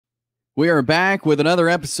We are back with another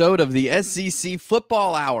episode of the SEC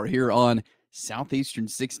Football Hour here on Southeastern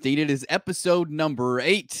 16. It is episode number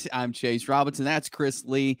 8. I'm Chase Robinson. That's Chris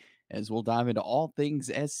Lee, as we'll dive into all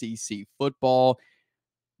things SEC football.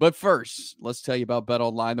 But first, let's tell you about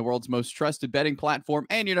BetOnline, the world's most trusted betting platform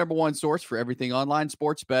and your number one source for everything online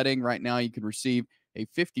sports betting. Right now, you can receive a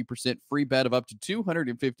 50% free bet of up to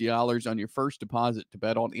 $250 on your first deposit to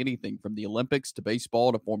bet on anything from the Olympics to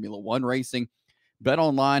baseball to Formula One racing.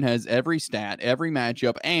 BetOnline has every stat, every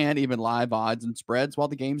matchup, and even live odds and spreads while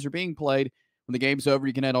the games are being played. When the game's over,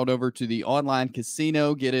 you can head on over to the online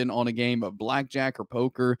casino, get in on a game of blackjack or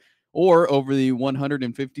poker, or over the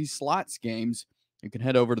 150 slots games. You can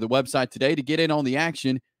head over to the website today to get in on the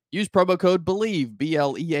action. Use promo code BELIEVE,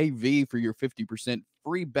 BLEAV, for your 50%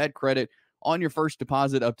 free bet credit on your first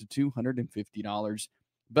deposit up to $250.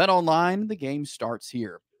 BetOnline, the game starts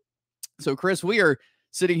here. So, Chris, we are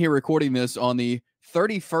sitting here recording this on the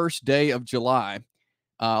 31st day of July.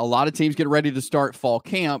 A lot of teams get ready to start fall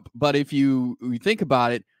camp, but if you think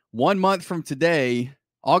about it, 1 month from today,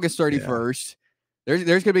 August 31st, there's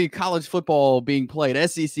going to be college football being played,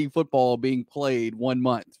 SEC football being played 1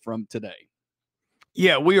 month from today.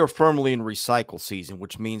 Yeah, we are firmly in recycle season,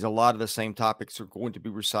 which means a lot of the same topics are going to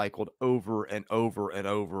be recycled over and over and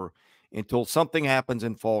over until something happens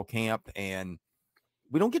in fall camp. And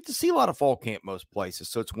we don't get to see a lot of fall camp most places.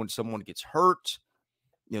 So it's when someone gets hurt,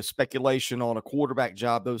 speculation on a quarterback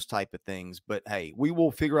job, those type of things. But hey, we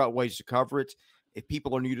will figure out ways to cover it. If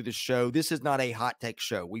people are new to this show, this is not a hot take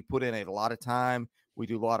show. We put in a lot of time. We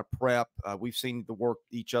do a lot of prep. We've seen the work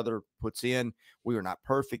each other puts in. We are not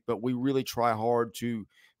perfect, but we really try hard to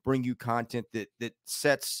bring you content that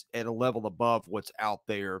sets at a level above what's out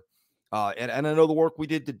there. And I know the work we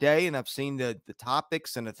did today, and I've seen the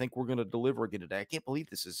topics, and I think we're going to deliver again today. I can't believe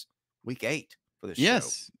this is week 8 for this show.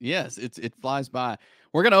 Yes, it flies by.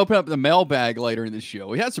 We're going to open up the mailbag later in the show.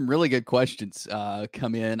 We had some really good questions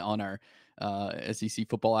come in on our SEC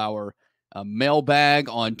Football Hour mailbag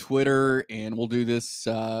on Twitter, and we'll do this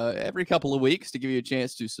every couple of weeks to give you a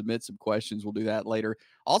chance to submit some questions. We'll do that later.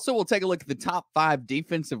 Also, we'll take a look at the top 5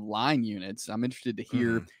 defensive line units. I'm interested to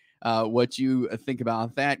hear what you think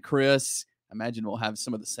about that, Chris. I imagine we'll have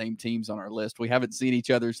some of the same teams on our list. We haven't seen each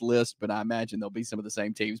other's list, but I imagine there'll be some of the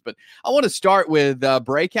same teams. But I want to start with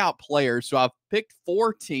breakout players. So I've picked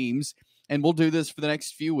 4 teams, and we'll do this for the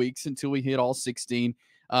next few weeks until we hit all 16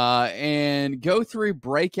 and go through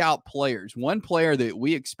breakout players. One player that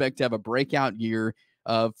we expect to have a breakout year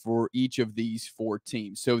for each of these 4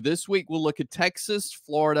 teams. So this week we'll look at Texas,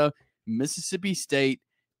 Florida, Mississippi State,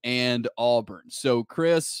 and Auburn. So,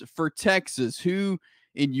 Chris, for Texas, who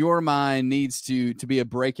in your mind needs to be a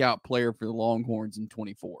breakout player for the Longhorns in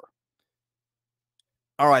 24?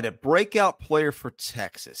 All right, a breakout player for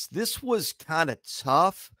Texas. This was kind of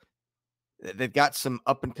tough. They've got some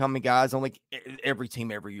up-and-coming guys. On like every team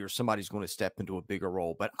every year, somebody's going to step into a bigger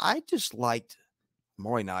role. But I just liked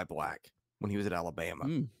Maury Nyblack when he was at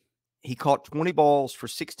Alabama. He caught 20 balls for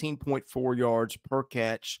 16.4 yards per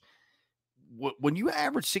catch. When you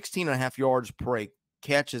average 16 and a half yards per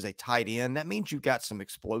catch as a tight end, that means you've got some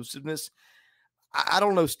explosiveness. I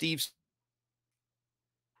don't know Steve's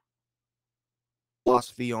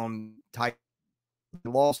philosophy on tight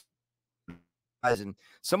loss, and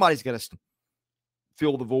somebody's got to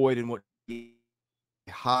fill the void in what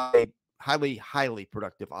highly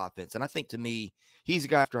productive offense. And I think to me, he's a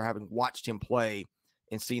guy, after having watched him play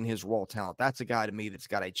and seen his raw talent, that's a guy to me that's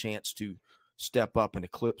got a chance to step up and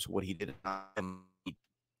eclipse what he did.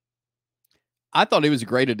 I thought he was a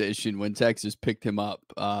great addition when Texas picked him up,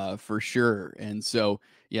 for sure. And so,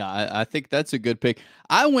 yeah, I think that's a good pick.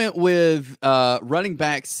 I went with running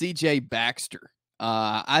back C.J. Baxter.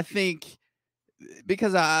 I think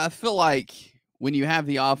because I feel like when you have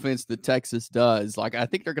the offense that Texas does, like, I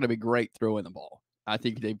think they're going to be great throwing the ball. I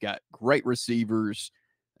think they've got great receivers.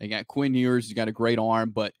 They got Quinn Ewers, he's got a great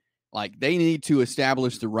arm, but like, they need to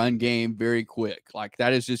establish the run game very quick. Like,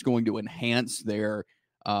 that is just going to enhance their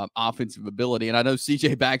offensive ability. And I know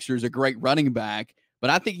C.J. Baxter is a great running back, but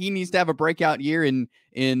I think he needs to have a breakout year in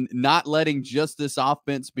not letting just this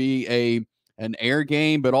offense be an air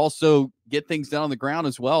game, but also get things done on the ground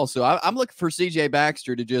as well. So I'm looking for C.J.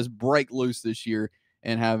 Baxter to just break loose this year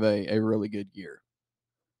and have a really good year.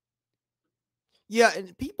 Yeah,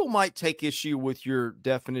 and people might take issue with your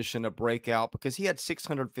definition of breakout because he had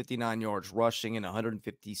 659 yards rushing and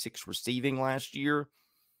 156 receiving last year,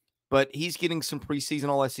 but he's getting some preseason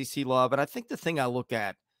All-SEC love. And I think the thing I look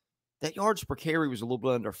at, that yards per carry was a little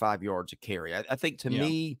bit under 5 yards a carry. I think to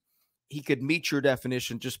me, he could meet your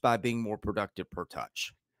definition just by being more productive per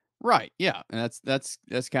touch. Right. Yeah. And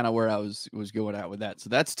that's kind of where I was going at with that. So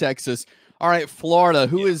that's Texas. All right, Florida.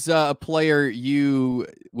 Who Yeah. is a player you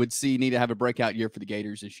would see need to have a breakout year for the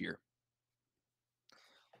Gators this year?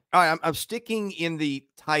 All right, I'm sticking in the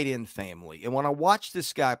tight end family. And when I watched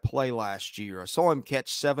this guy play last year, I saw him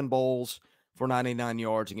catch 7 bowls for 99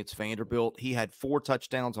 yards against Vanderbilt. He had 4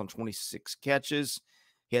 touchdowns on 26 catches.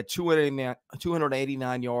 He had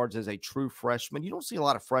 289 yards as a true freshman. You don't see a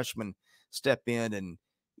lot of freshmen step in and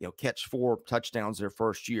catch 4 touchdowns their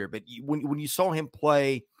first year. But when you saw him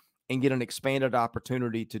play and get an expanded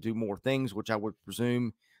opportunity to do more things, which I would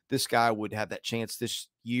presume this guy would have that chance this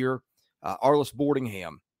year, Arliss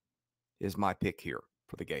Boardingham is my pick here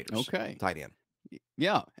for the Gators. Okay. Tight end.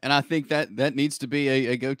 Yeah, and I think that needs to be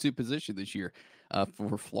a go-to position this year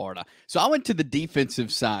for Florida. So I went to the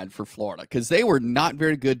defensive side for Florida because they were not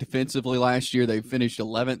very good defensively last year. They finished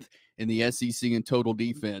 11th in the SEC in total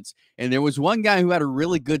defense, and there was one guy who had a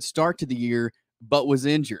really good start to the year but was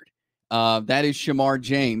injured. That is Shamar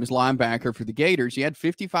James, linebacker for the Gators. He had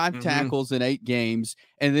 55 tackles in 8 games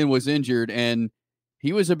and then was injured, and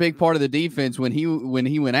he was a big part of the defense. When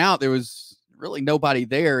he went out, there was really nobody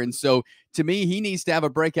there, and so to me, he needs to have a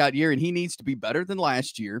breakout year, and he needs to be better than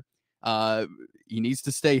last year. He needs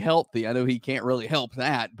to stay healthy. I know he can't really help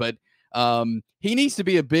that, but he needs to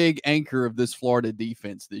be a big anchor of this Florida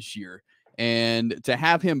defense this year. And to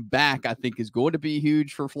have him back, I think, is going to be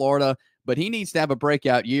huge for Florida. But he needs to have a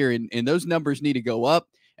breakout year, and those numbers need to go up.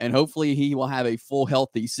 And hopefully, he will have a full,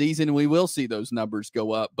 healthy season, and we will see those numbers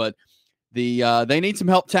go up. But they need some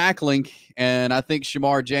help tackling, and I think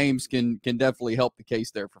Shamar James can definitely help the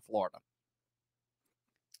case there for Florida.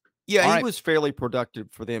 Yeah, he was fairly productive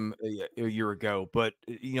for them a year ago, but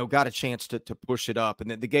got a chance to push it up.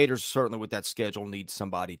 And the Gators certainly with that schedule need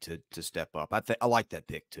somebody to step up. I like that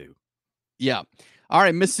pick too. Yeah. All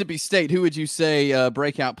right, Mississippi State. Who would you say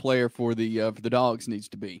breakout player for the Dogs needs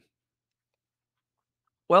to be?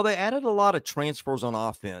 Well, they added a lot of transfers on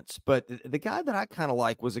offense, but the guy that I kind of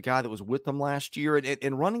like was a guy that was with them last year.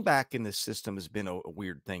 And running back in this system has been a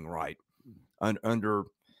weird thing, right? Under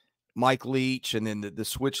Mike Leach, and then the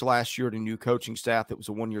switch last year to new coaching staff. That was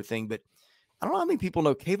a 1-year thing. But I don't know how many people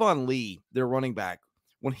know Kayvon Lee, their running back.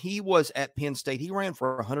 When he was at Penn State, he ran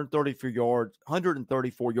for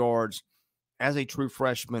 134 yards as a true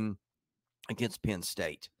freshman against Penn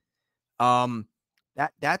State.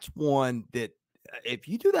 That's one that if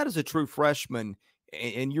you do that as a true freshman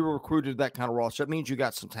and you're recruited that kind of roster, that means you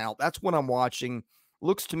got some talent. That's what I'm watching.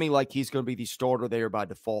 Looks to me like he's going to be the starter there by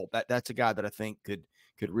default. That's a guy that I think could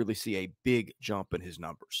really see a big jump in his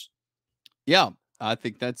numbers. Yeah, I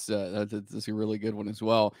think that's a really good one as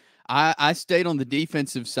well. I stayed on the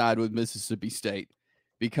defensive side with Mississippi State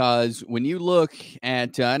because when you look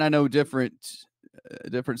at, and I know different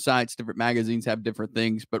sites, different magazines have different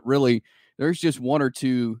things, but really there's just 1 or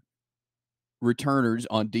 2 returners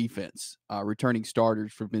on defense, returning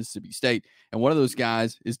starters for Mississippi State. And one of those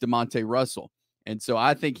guys is DeMonte Russell. And so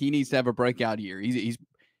I think he needs to have a breakout year. He's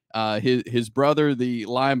his brother, the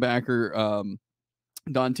linebacker,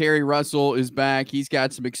 Don Terry Russell, is back. He's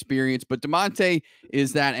got some experience, but DeMonte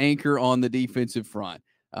is that anchor on the defensive front.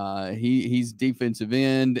 He's defensive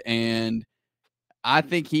end, and I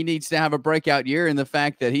think he needs to have a breakout year in the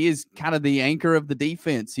fact that he is kind of the anchor of the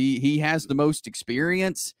defense. He has the most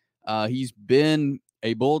experience. He's been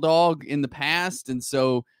a Bulldog in the past, and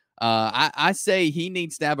so I say he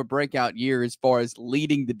needs to have a breakout year as far as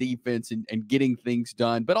leading the defense and getting things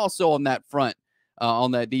done, but also on that front,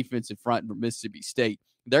 on that defensive front for Mississippi State.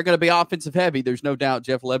 They're going to be offensive heavy. There's no doubt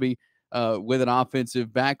Jeff Lebby with an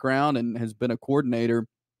offensive background and has been a coordinator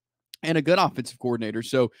and a good offensive coordinator.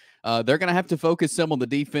 So they're going to have to focus some on the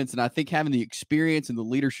defense, and I think having the experience and the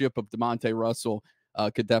leadership of DeMonte Russell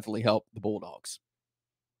could definitely help the Bulldogs.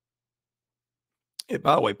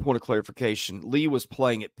 By the way, point of clarification, Lee was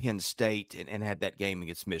playing at Penn State and had that game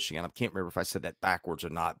against Michigan. I can't remember if I said that backwards or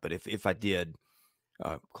not, but if I did,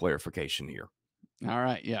 clarification here. All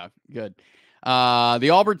right. Yeah, good. The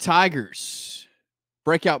Auburn Tigers,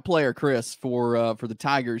 breakout player, Chris, for the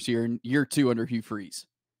Tigers here in year 2 under Hugh Freeze.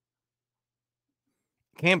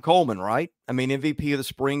 Cam Coleman, right? I mean, MVP of the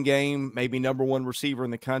spring game, maybe number 1 receiver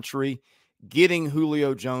in the country, getting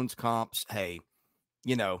Julio Jones comps. Hey,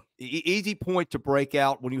 easy point to break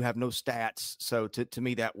out when you have no stats. So to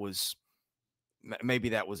me, maybe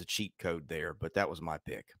that was a cheat code there, but that was my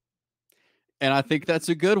pick. And I think that's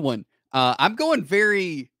a good one. I'm going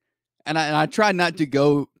and I try not to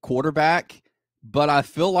go quarterback, but I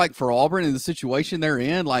feel like for Auburn in the situation they're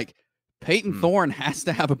in, like Peyton Thorne has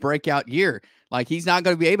to have a breakout year. Like he's not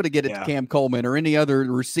going to be able to get it to Cam Coleman or any other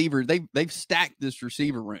receiver. They've stacked this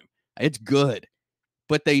receiver room. It's good.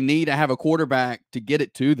 but they need to have a quarterback to get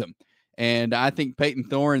it to them. And I think Peyton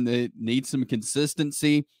Thorne needs some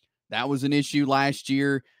consistency. That was an issue last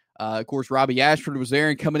year. Of course, Robbie Ashford was there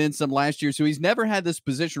and coming in some last year, so he's never had this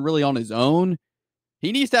position really on his own.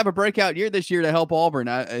 He needs to have a breakout year this year to help Auburn.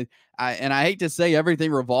 I hate to say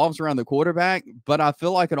everything revolves around the quarterback, but I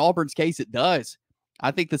feel like in Auburn's case, it does.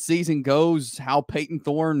 I think the season goes how Peyton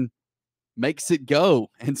Thorne makes it go.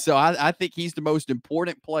 And so I think he's the most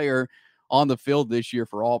important player on the field this year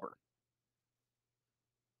for Auburn.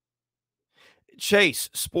 Chase,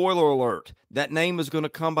 spoiler alert, that name is going to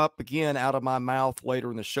come up again out of my mouth later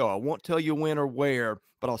in the show. I won't tell you when or where,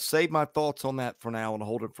 but I'll save my thoughts on that for now and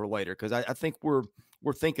hold it for later because I think we're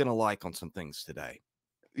thinking alike on some things today.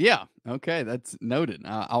 Yeah. Okay. That's noted.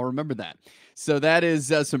 I'll remember that. So that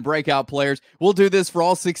is some breakout players. We'll do this for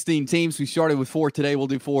all 16 teams. We started with 4 today. We'll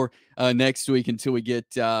do 4 next week until we get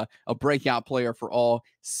a breakout player for all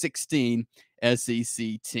 16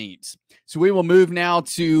 SEC teams. So we will move now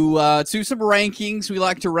to some rankings. We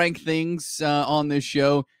like to rank things on this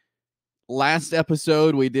show. Last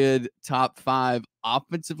episode, we did top 5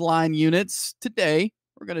 offensive line units. Today,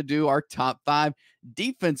 we're going to do our top 5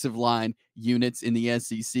 defensive line units in the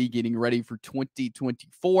SEC, getting ready for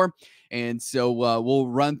 2024. And so we'll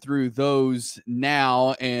run through those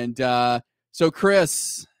now. And so,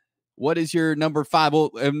 Chris, what is your number 5?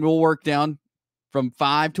 We'll work down from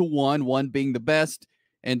 5 to 1, 1 being the best.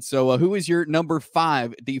 And so who is your number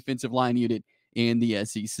 5 defensive line unit in the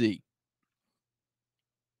SEC?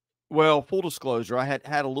 Well, full disclosure, I had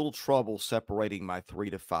a little trouble separating my 3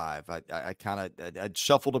 to 5. I kind of I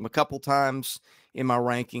shuffled them a couple times in my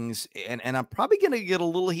rankings, and I'm probably going to get a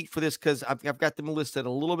little heat for this because I've got them listed a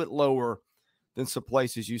little bit lower than some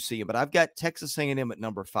places you see them. But I've got Texas A&M at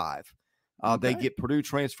number 5. They get Purdue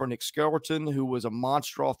transfer Nick Skeleton, who was a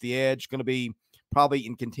monster off the edge, going to be probably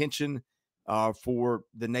in contention for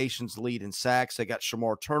the nation's lead in sacks. They got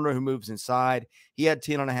Shamar Turner, who moves inside. He had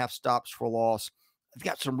 10.5 stops for loss. They've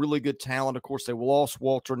got some really good talent. Of course, they lost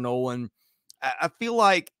Walter Nolan. I feel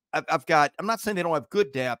like I've got – I'm not saying they don't have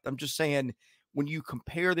good depth. I'm just saying when you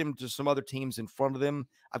compare them to some other teams in front of them,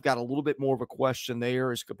 I've got a little bit more of a question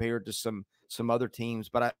there as compared to some other teams.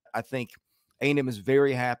 But I think A&M is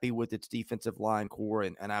very happy with its defensive line core,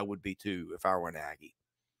 and I would be too if I were an Aggie.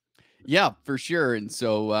 Yeah, for sure. And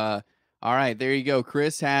so, all right, there you go.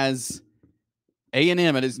 Chris has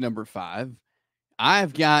A&M at his number 5.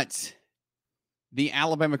 I've got the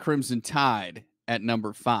Alabama Crimson Tide at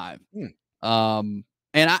number 5. And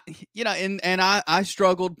I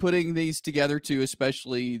struggled putting these together too,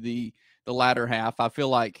 especially the latter half. I feel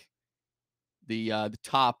like the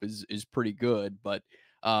top is pretty good, but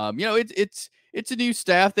it's a new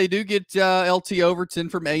staff. They do get LT Overton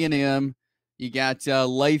from A&M. You got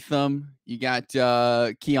Latham. You got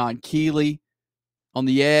Keon Keeley on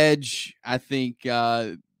the edge. I think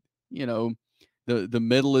the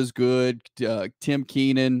middle is good. Tim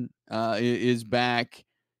Keenan is back.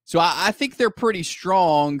 So I think they're pretty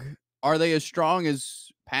strong. Are they as strong as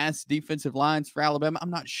past defensive lines for Alabama?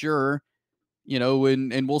 I'm not sure.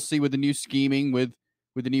 And we'll see with the new scheming with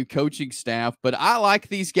the new coaching staff. But I like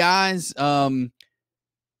these guys.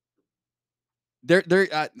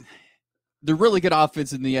 They're really good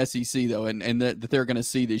offense in the SEC though, and that they're going to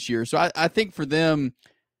see this year. So I think for them,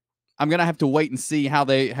 I'm going to have to wait and see how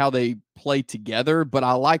they play together, but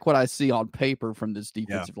I like what I see on paper from this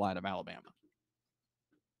defensive line of Alabama.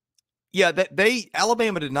 Yeah,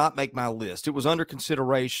 Alabama did not make my list. It was under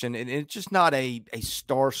consideration, and it's just not a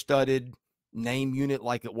star-studded name unit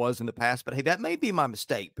like it was in the past. But hey, that may be my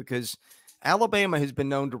mistake because Alabama has been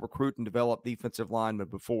known to recruit and develop defensive linemen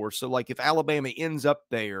before. So, like, if Alabama ends up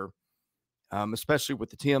there, especially with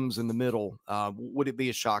the Tims in the middle, would it be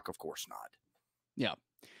a shock? Of course not. Yeah.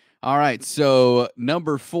 All right, so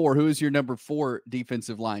number 4, who is your number 4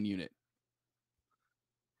 defensive line unit?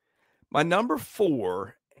 My number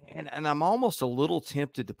 4, and I'm almost a little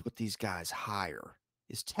tempted to put these guys higher,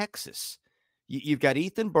 is Texas. You've got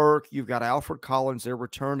Ethan Burke, you've got Alfred Collins, they're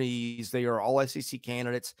returnees, they are all SEC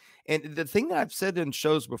candidates. And the thing that I've said in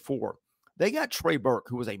shows before, they got Trey Burke,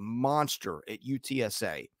 who was a monster at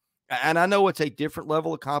UTSA. And I know it's a different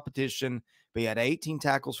level of competition, but he had 18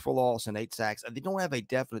 tackles for loss and 8 sacks. They don't have a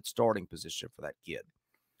definite starting position for that kid.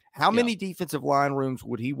 How many defensive line rooms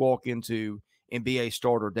would he walk into and be a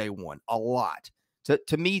starter day one? A lot.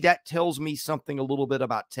 To me, that tells me something a little bit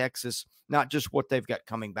about Texas, not just what they've got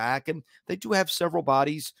coming back. And they do have several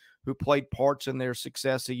bodies who played parts in their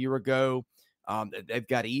success a year ago. They've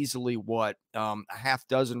got easily a half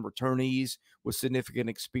dozen returnees with significant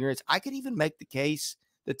experience. I could even make the case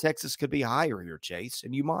that Texas could be higher here, Chase,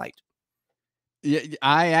 and you might. Yeah,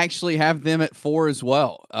 I actually have them at 4 as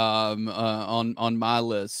well, on my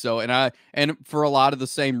list. So, and for a lot of the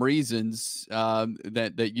same reasons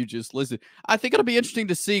that you just listed. I think it'll be interesting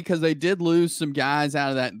to see because they did lose some guys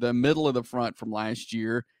out of the middle of the front from last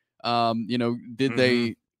year. Did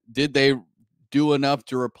Mhm. they do enough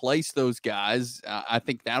to replace those guys? I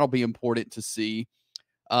think that'll be important to see.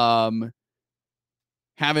 Um,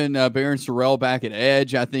 Having Baron Sorrell back at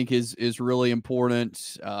edge, I think is really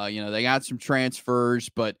important. They got some transfers,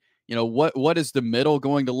 but what is the middle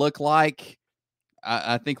going to look like?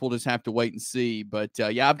 I think we'll just have to wait and see. But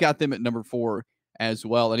yeah, I've got them at number 4 as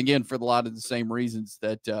well, and again for a lot of the same reasons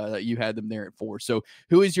that you had them there at 4. So,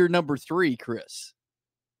 who is your number 3, Chris?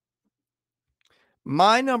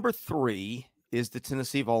 My number 3 is the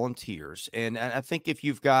Tennessee Volunteers, and I think if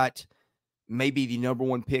you've got maybe the number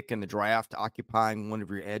 1 pick in the draft occupying one of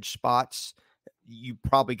your edge spots, you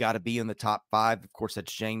probably got to be in the top 5. Of course,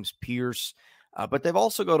 that's James Pierce. But they've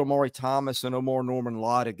also got Amari Thomas and Omar Norman, a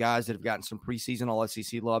lot of guys that have gotten some preseason All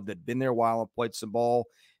SEC love that have been there a while and played some ball.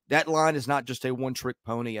 That line is not just a one-trick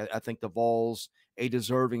pony. I think the Vols a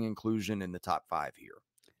deserving inclusion in the top 5 here.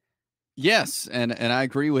 Yes, and I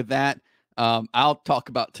agree with that. I'll talk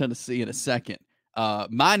about Tennessee in a second.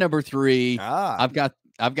 My number 3, Ah,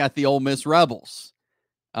 I've got the Ole Miss Rebels.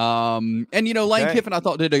 And Lane okay. Kiffin, I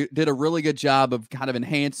thought did a really good job of kind of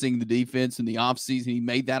enhancing the defense in the offseason. He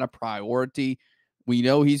made that a priority. We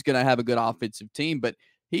know he's going to have a good offensive team, but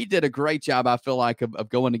he did a great job, I feel like, of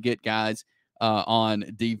going to get guys on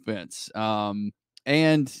defense.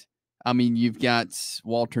 And I mean, you've got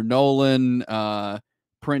Walter Nolan,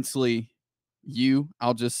 Princely.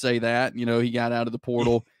 I'll just say that he got out of the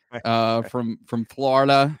portal from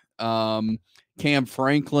Florida. Cam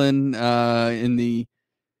Franklin in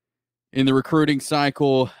the recruiting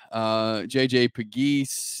cycle, JJ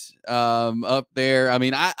Pegues up there. I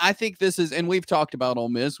mean, I think this is, and we've talked about Ole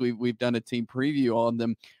Miss. We've done a team preview on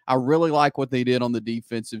them. I really like what they did on the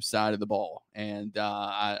defensive side of the ball, and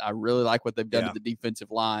I really like what they've done to Yeah. the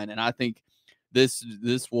defensive line. And I think this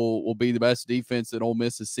will be the best defense that Ole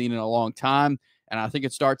Miss has seen in a long time. And I think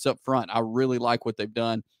it starts up front. I really like what they've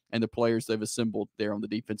done and the players they've assembled there on the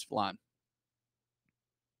defensive line.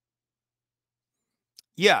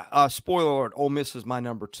 Yeah, spoiler alert, Ole Miss is my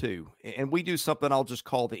number 2, and we do something I'll just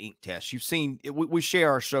call the ink test. You've seen we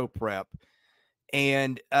share our show prep,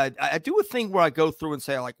 and I do a thing where I go through and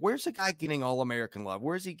say, like, where's the guy getting All-American love?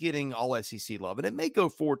 Where's he getting All SEC love? And it may go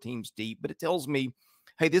 4 teams deep, but it tells me,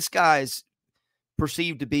 hey, this guy's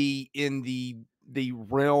perceived to be in the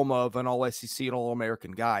realm of an All SEC and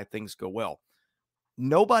All-American guy. Things go well.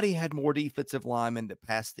 Nobody had more defensive linemen that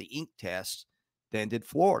passed the ink test than did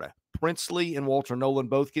Florida. Princely and Walter Nolan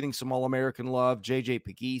both getting some All-American love. J.J.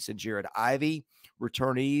 Pegues and Jared Ivey,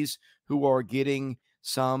 returnees who are getting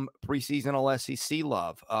some preseason All-SEC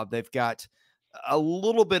love. They've got a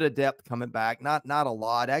little bit of depth coming back, not a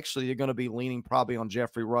lot. Actually, they're going to be leaning probably on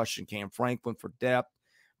Jeffrey Rush and Cam Franklin for depth.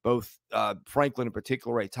 Both Franklin in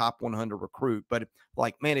particular, a top 100 recruit. But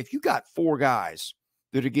like, man, if you got 4 guys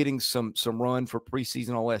that are getting some run for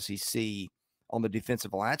preseason All SEC on the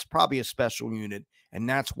defensive line, it's probably a special unit, and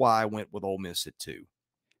that's why I went with Ole Miss at 2.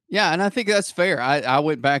 Yeah, and I think that's fair. I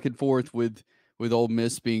went back and forth with Ole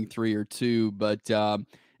Miss being 3 or 2, but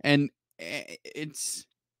and it's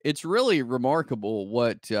really remarkable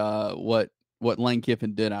what Lane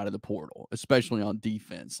Kiffin did out of the portal, especially on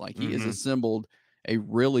defense. Like he has Mm-hmm. assembled a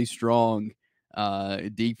really strong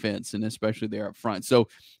defense, and especially there up front. So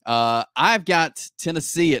I've got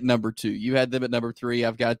Tennessee at number 2. You had them at number 3.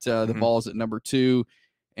 I've got the Mm-hmm. Vols at number 2.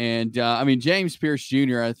 And I mean, James Pierce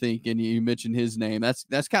Jr., I think, and you mentioned his name.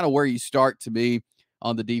 That's kind of where you start to me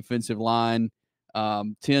on the defensive line.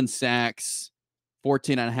 10 sacks,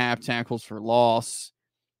 14 and a half tackles for loss.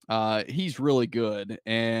 He's really good.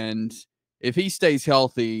 And if he stays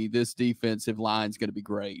healthy, this defensive line is going to be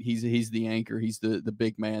great. He's the anchor. He's the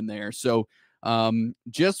big man there. So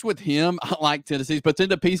just with him, I like Tennessee's, but then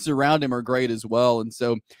the pieces around him are great as well. And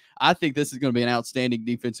so I think this is going to be an outstanding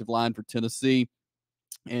defensive line for Tennessee.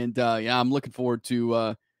 And yeah, I'm looking forward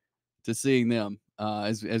to seeing them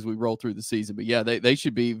as we roll through the season. But yeah, they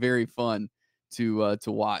should be very fun to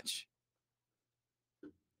watch.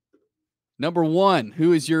 Number 1,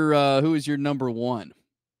 who is your number 1?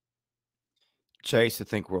 Chase, I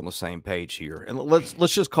think we're on the same page here, and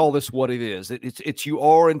let's just call this what it is. It's you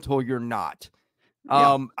are until you're not.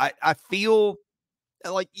 Yeah, I feel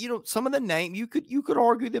like some of the name you could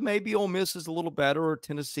argue that maybe Ole Miss is a little better or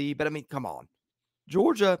Tennessee, but I mean, come on.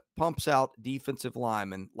 Georgia pumps out defensive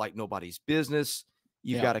linemen like nobody's business.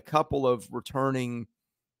 You've yeah, got a couple of returning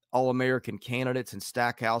All-American candidates in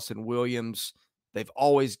Stackhouse and Williams. They've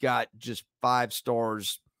always got just 5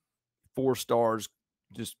 stars, 4 stars,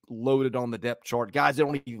 just loaded on the depth chart. Guys that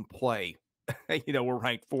don't even play, we're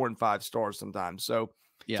ranked 4 and 5 stars sometimes. So to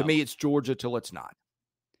Yeah. me, it's Georgia till it's not.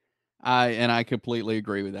 I completely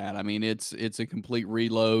agree with that. I mean, it's a complete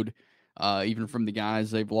reload, even from the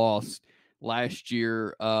guys they've lost last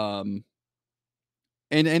year. And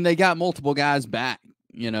they got multiple guys back,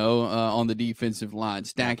 on the defensive line.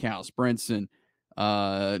 Stackhouse, Brinson,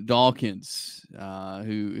 Dawkins,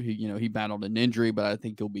 who he battled an injury, but I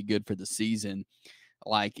think he'll be good for the season.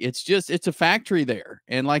 Like, it's a factory there.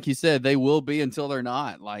 And like you said, they will be until they're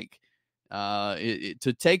not. Like,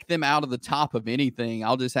 to take them out of the top of anything,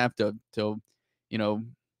 I'll just have to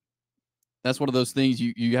that's one of those things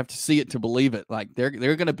you have to see it to believe it. Like, they're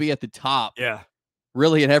going to be at the top. Yeah.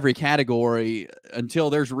 Really in every category until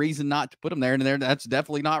there's reason not to put them there. And that's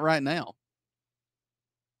definitely not right now.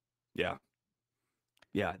 Yeah.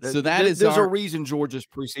 Yeah. So there's a reason Georgia's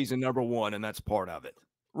preseason number 1, and that's part of it.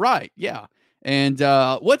 Right. Yeah. And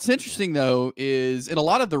what's interesting, though, is in a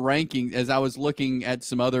lot of the rankings, as I was looking at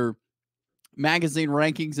some other magazine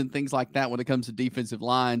rankings and things like that when it comes to defensive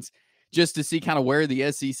lines, just to see kind of where the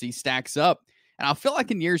SEC stacks up. And I feel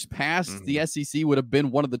like in years past, the SEC would have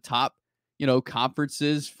been one of the top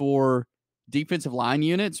conferences for defensive line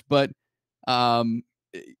units, but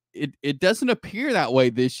it doesn't appear that way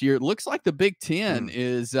this year. It looks like the Big Ten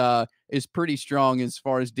is pretty strong as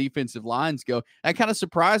far as defensive lines go. That kind of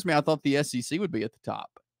surprised me. I thought the SEC would be at the top.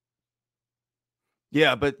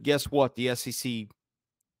 Yeah, but guess what? The SEC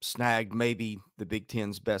snagged maybe the Big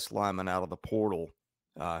Ten's best lineman out of the portal.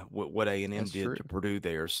 What A&M did true. to Purdue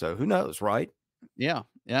there. So who knows, right? Yeah,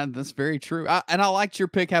 that's very true. And I liked your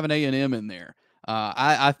pick having A&M in there.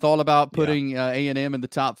 I thought about putting A&M in the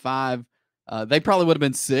top 5. They probably would have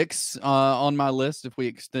been 6 on my list if we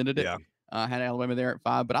extended it. Yeah. Had Alabama there at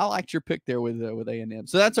 5, but I liked your pick there with A&M.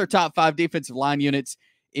 So that's our top 5 defensive line units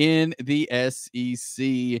in the SEC,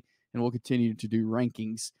 and we'll continue to do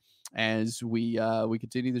rankings as we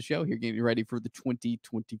continue the show here, getting ready for the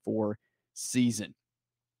 2024 season.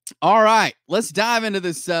 All right, let's dive into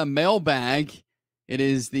this mailbag. It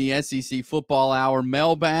is the SEC Football Hour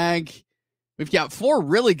mailbag. We've got 4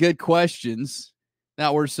 really good questions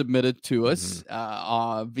that were submitted to us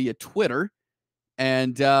via Twitter.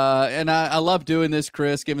 And I love doing this,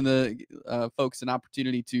 Chris, giving the folks an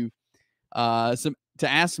opportunity to ask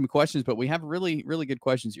some questions, but we have really, really good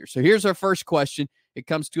questions here. So here's our first question. It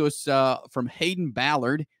comes to us from Hayden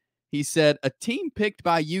Ballard. He said, a team picked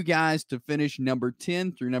by you guys to finish number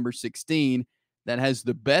 10 through number 16 that has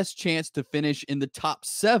the best chance to finish in the top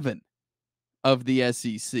 7 of the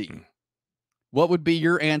SEC. What would be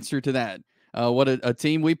your answer to that? What a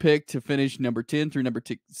team we picked to finish number 10 through number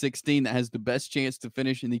 16 that has the best chance to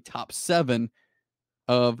finish in the top 7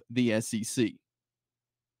 of the SEC.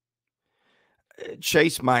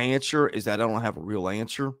 Chase, my answer is that I don't have a real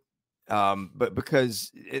answer. But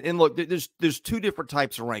because, and look, there's 2 different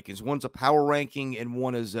types of rankings. One's a power ranking and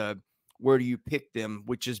one is where do you pick them,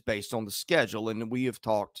 which is based on the schedule. And we have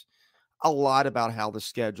talked a lot about how the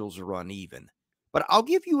schedules are uneven. But I'll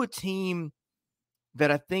give you a team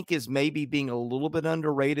that I think is maybe being a little bit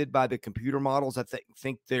underrated by the computer models. I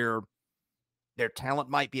think their talent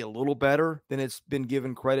might be a little better than it's been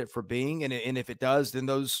given credit for being. And if it does, then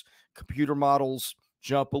those computer models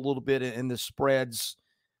jump a little bit and the spreads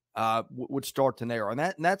would start to narrow.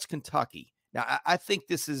 And that's Kentucky. Now, I think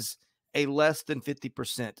this is a less than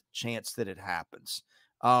 50% chance that it happens.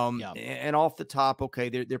 And off the top, okay,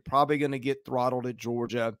 they're probably going to get throttled at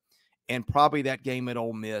Georgia, and probably that game at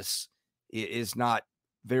Ole Miss is not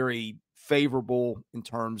very favorable in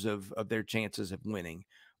terms of their chances of winning.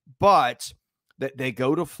 But that they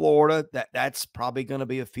go to Florida, that's probably going to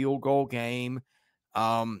be a field goal game.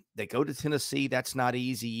 They go to Tennessee, that's not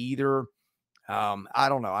easy either. I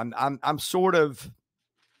don't know. I'm sort of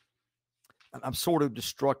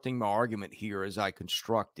destructing my argument here as I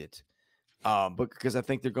construct it. But because I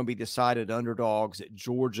think they're going to be decided underdogs at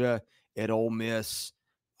Georgia, at Ole Miss,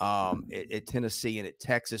 at Tennessee, and at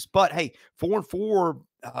Texas. But hey, 4-4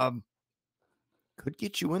 could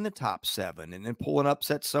get you in the top 7 and then pull an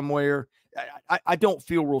upset somewhere. I don't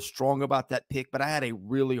feel real strong about that pick, but I had a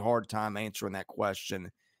really hard time answering that question.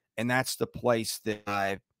 And that's the place that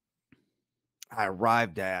I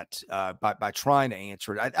arrived at by trying to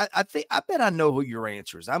answer it. I bet I know who your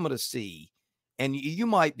answer is. I'm going to see. And you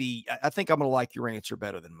might be, I think I'm going to like your answer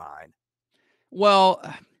better than mine. Well,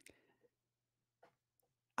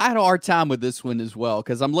 I had a hard time with this one as well,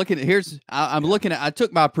 because I'm looking at, I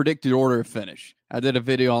took my predicted order of finish. I did a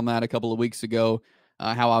video on that a couple of weeks ago,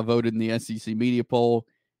 how I voted in the SEC media poll.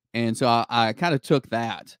 And so I kind of took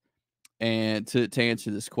that. and to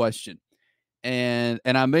answer this question. And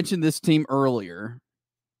I mentioned this team earlier,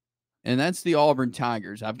 and that's the Auburn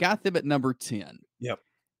Tigers. I've got them at number 10. Yep.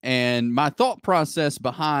 And my thought process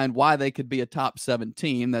behind why they could be a top 7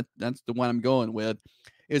 team, that's the one I'm going with,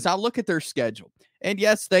 is I look at their schedule. And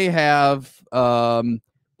yes, they have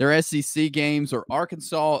their SEC games are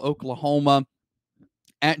Arkansas, Oklahoma,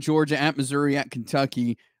 at Georgia, at Missouri, at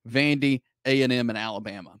Kentucky, Vandy, A&M, and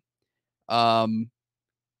Alabama.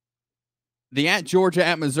 The at Georgia,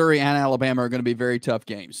 at Missouri, and Alabama are going to be very tough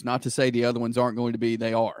games. Not to say the other ones aren't going to be.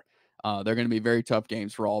 They are. They're going to be very tough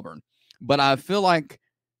games for Auburn. But I feel like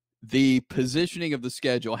the positioning of the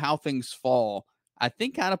schedule, how things fall, I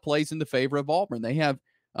think kind of plays in the favor of Auburn. They have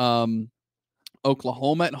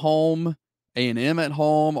Oklahoma at home, A&M at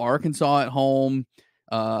home, Arkansas at home.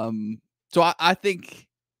 So I think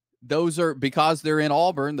those are, because they're in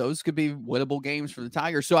Auburn, those could be winnable games for the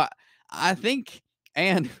Tigers. So I think,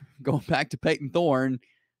 and going back to Peyton Thorne,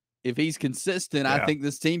 if he's consistent, I think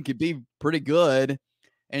this team could be pretty good.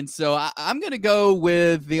 And so I'm going to go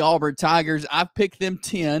with the Auburn Tigers. I've picked them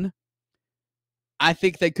 10. I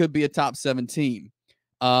think they could be a top 7 team.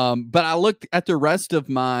 But I looked at the rest of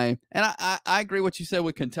and I agree what you said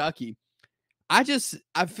with Kentucky. I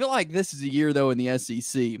feel like this is a year, though, in the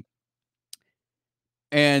SEC.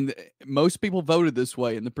 And most people voted this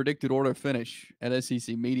way in the predicted order of finish at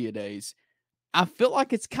SEC Media Days. I feel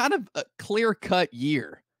like it's kind of a clear-cut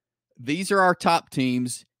year. These are our top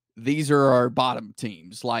teams. These are our bottom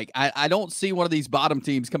teams. Like, I don't see one of these bottom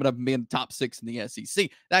teams coming up and being the top 6 in the SEC.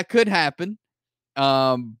 That could happen.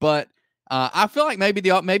 But I feel like maybe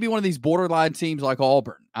one of these borderline teams like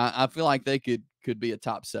Auburn, I feel like they could be a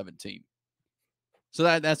top 7 team.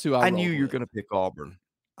 So that's who I knew you were going to pick Auburn.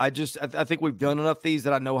 I think we've done enough of these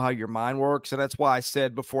that I know how your mind works. And that's why I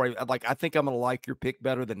said before, I think I'm going to like your pick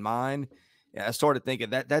better than mine. Yeah, I started thinking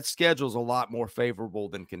that schedule's a lot more favorable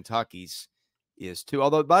than Kentucky's is too.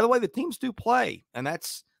 Although, by the way, the teams do play, and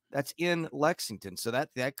that's in Lexington. So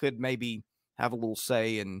that could maybe have a little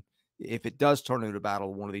say in if it does turn into a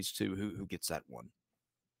battle of one of these two, who gets that one.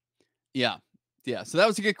 Yeah. Yeah. So that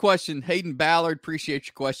was a good question. Hayden Ballard, appreciate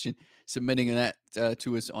your question, submitting that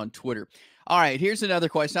to us on Twitter. All right, here's another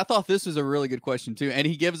question. I thought this was a really good question, too. And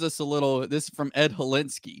he gives us this is from Ed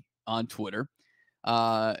Holinsky on Twitter.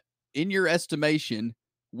 In your estimation,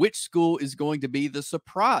 which school is going to be the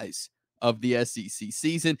surprise of the SEC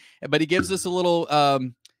season? But he gives us a little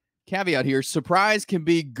caveat here. Surprise can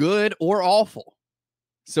be good or awful.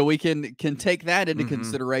 So we can take that into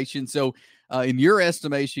consideration. So in your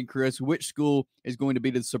estimation, Chris, which school is going to be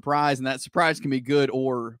the surprise? And that surprise can be good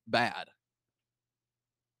or bad.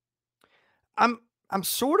 I'm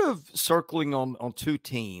sort of circling on 2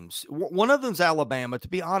 teams. One of them's Alabama. To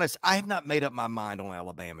be honest, I have not made up my mind on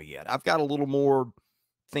Alabama yet. I've got a little more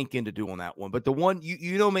thinking to do on that one. But the one,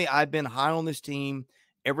 you know me, I've been high on this team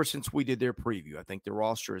ever since we did their preview. I think the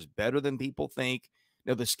roster is better than people think.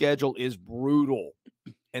 Now, the schedule is brutal,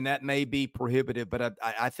 and that may be prohibitive, but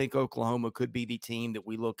I think Oklahoma could be the team that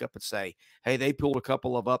we look up and say, hey, they pulled a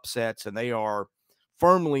couple of upsets, and they are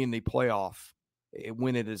firmly in the playoff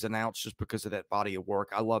when it is announced, just because of that body of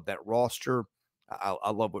work. I love that roster. I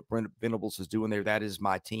love what Brent Venables is doing there. That is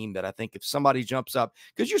my team that I think if somebody jumps up,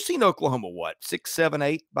 because you've seen Oklahoma, 6, 7,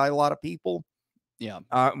 8 by a lot of people. Yeah.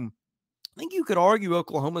 I think you could argue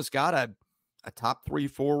Oklahoma's got a top 3,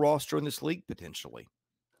 4 roster in this league potentially.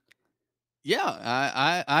 Yeah,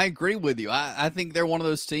 I agree with you. I think they're one of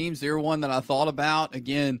those teams. They're one that I thought about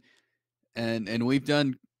again, and we've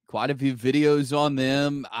done quite a few videos on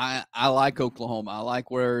them. I like Oklahoma. I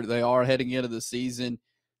like where they are heading into the season.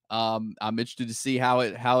 I'm interested to see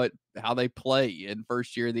how they play in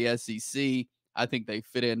first year of the SEC. I think they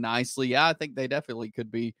fit in nicely. Yeah, I think they definitely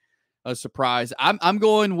could be a surprise. I'm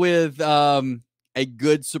going with a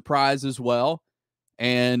good surprise as well,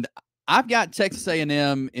 and I've got Texas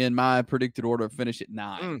A&M in my predicted order of finish at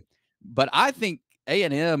 9. But I think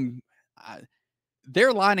A&M,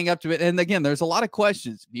 they're lining up to it. And again, there's a lot of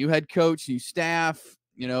questions. New head coach, new staff.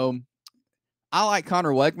 I like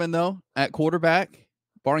Connor Wegman, though, at quarterback.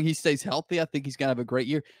 Barring he stays healthy, I think he's going to have a great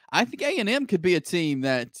year. I think A&M could be a team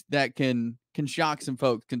that can shock some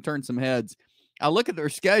folks, can turn some heads. I look at their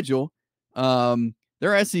schedule.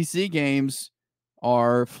 Their SEC games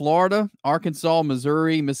are Florida, Arkansas,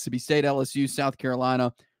 Missouri, Mississippi State, LSU, South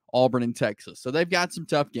Carolina, Auburn, and Texas. So they've got some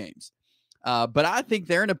tough games. But I think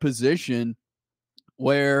they're in a position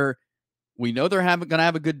where we know they're going to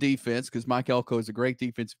have a good defense because Mike Elko is a great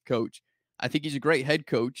defensive coach. I think he's a great head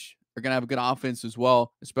coach. They're going to have a good offense as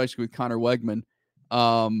well, especially with Connor Wegman.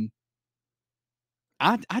 I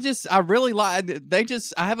I really like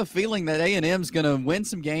I have a feeling that A&M's going to win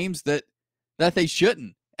some games that they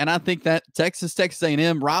shouldn't. And I think that Texas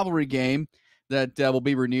A&M rivalry game that will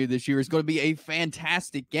be renewed this year is going to be a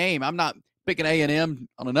fantastic game. I'm not picking A&M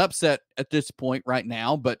on an upset at this point right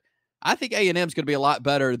now, but I think A&M is going to be a lot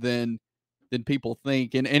better than people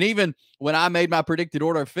think. And even when I made my predicted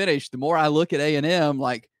order finish, the more I look at A&M,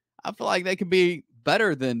 like I feel like they could be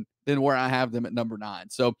better than where I have them at number 9.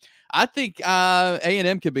 So I think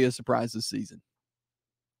A&M could be a surprise this season.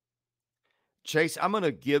 Chase, I'm going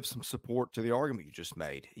to give some support to the argument you just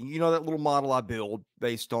made. You know, that little model I build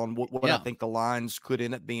based on what I think the lines could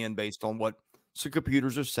end up being based on what some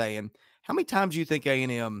computers are saying. How many times do you think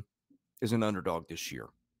A&M is an underdog this year?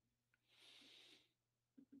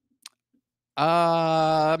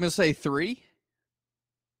 I'm going to say 3.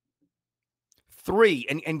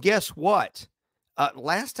 3. And guess what?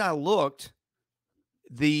 Last I looked,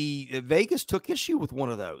 the Vegas took issue with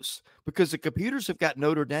one of those because the computers have got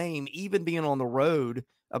Notre Dame even being on the road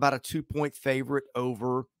about a 2-point favorite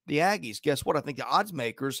over the Aggies. Guess what? I think the odds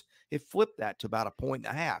makers have flipped that to about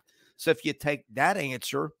 1.5. So if you take that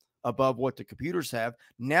answer above what the computers have,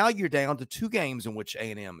 now you're down to 2 games in which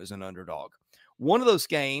A&M is an underdog. One of those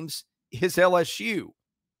games is LSU.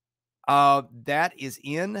 That is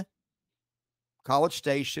in College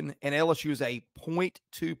Station, and LSU is a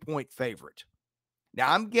 0.2-point favorite.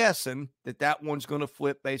 Now, I'm guessing that one's going to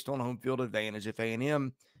flip based on home field advantage if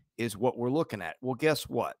A&M is what we're looking at. Well, guess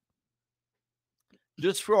what?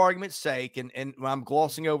 Just for argument's sake, and I'm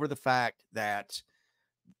glossing over the fact that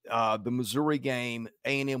the Missouri game,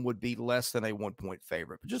 A&M would be less than a 1-point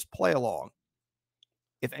favorite. But just play along.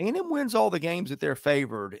 If A&M wins all the games that they're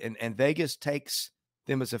favored and Vegas takes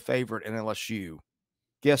them as a favorite in LSU,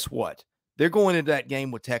 guess what? They're going into that game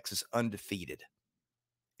with Texas undefeated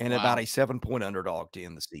and about a 7-point underdog to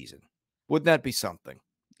end the season. Wouldn't that be something?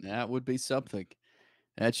 That would be something.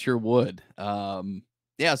 That sure would.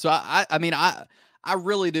 Yeah, so I mean, I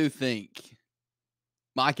really do think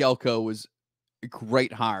Mike Elko was a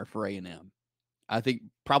great hire for A&M. I think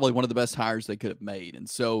probably one of the best hires they could have made. And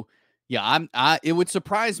so, yeah, it would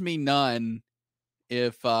surprise me none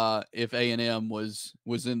if A&M was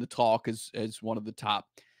in the talk as one of the top,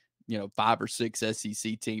 5 or 6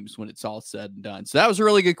 SEC teams when it's all said and done. So that was a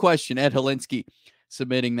really good question. Ed Helinsky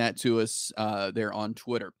submitting that to us there on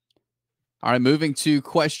Twitter. All right, moving to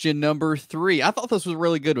question number 3. I thought this was a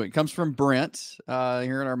really good one. It comes from Brent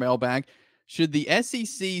here in our mailbag. Should the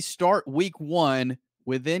SEC start week 1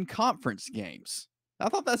 within conference games? I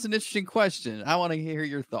thought that's an interesting question. I want to hear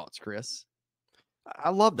your thoughts, Chris. I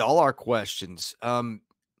loved all our questions.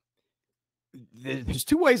 There's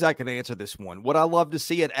 2 ways I can answer this one. Would I love to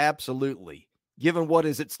see it? Absolutely. Given what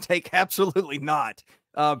is at stake, absolutely not.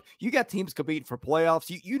 You got teams competing for playoffs.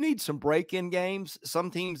 You need some break-in games.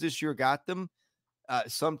 Some teams this year got them.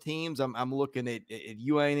 Some teams, I'm looking at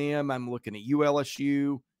UAM. I'm looking at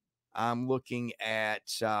ULSU. I'm looking at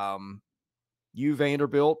U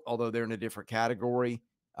Vanderbilt, although they're in a different category.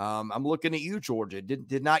 I'm looking at you, Georgia.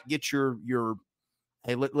 Did not get your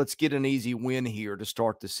hey, let's get an easy win here to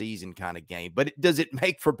start the season kind of game. But does it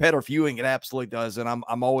make for better viewing? It absolutely does. And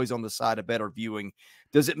I'm always on the side of better viewing.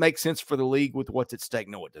 Does it make sense for the league with what's at stake?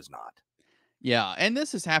 No, it does not. Yeah, and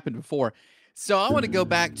this has happened before. So I want to go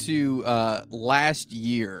back to last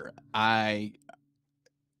year. As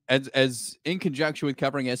in conjunction with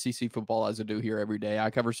covering SEC football as I do here every day, I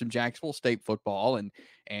cover some Jacksonville State football.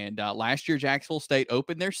 And last year, Jacksonville State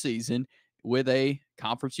opened their season with a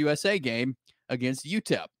Conference USA game against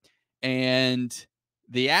UTEP. And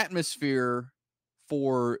the atmosphere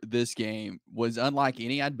for this game was unlike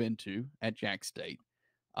any I'd been to at Jack State.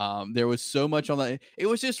 There was so much on the. It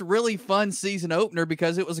was just really fun season opener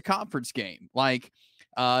because it was a conference game.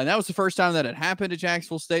 And that was the first time that it happened at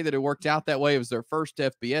Jacksonville State that it worked out that way. It was their first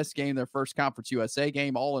FBS game, their first Conference USA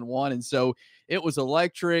game, all in one. And so it was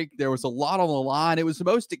electric. There was a lot on the line. It was the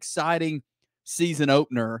most exciting season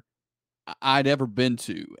opener I'd ever been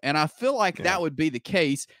to. And I feel like that would be the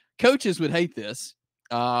case. Coaches would hate this.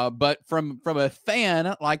 But from a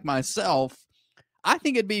fan like myself, I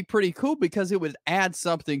think it'd be pretty cool because it would add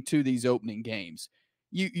something to these opening games.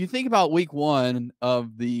 You think about week 1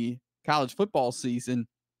 of the college football season,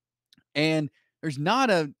 and there's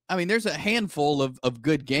there's a handful of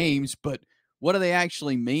good games, but what do they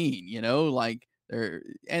actually mean?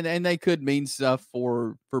 And they could mean stuff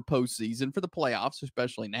for postseason, for the playoffs,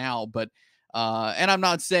 especially now. But and I'm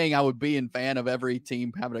not saying I would be a fan of every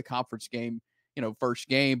team having a conference game, first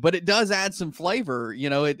game, but it does add some flavor.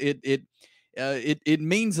 It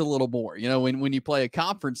means a little more, when you play a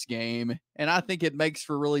conference game, and I think it makes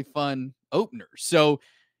for really fun openers. So,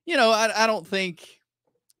 I don't think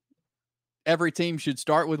every team should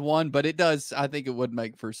start with one, but it does. I think it would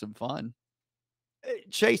make for some fun.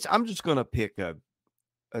 Chase, I'm just going to pick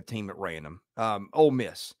a team at random. Ole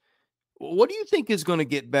Miss. What do you think is going to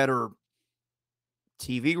get better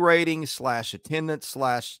TV ratings / attendance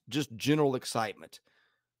 / just general excitement?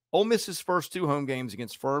 Ole Miss's first 2 home games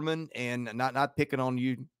against Furman, and not picking on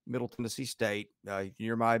you, Middle Tennessee State.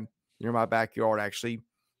 You're my backyard. Actually,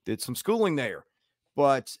 did some schooling there,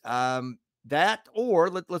 but that or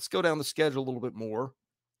let's go down the schedule a little bit more.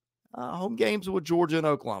 Home games with Georgia and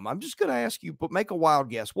Oklahoma. I'm just going to ask you, but make a wild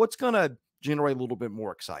guess. What's going to generate a little bit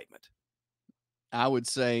more excitement? I would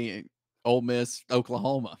say Ole Miss,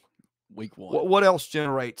 Oklahoma, week 1. What else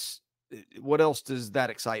generates? What else does that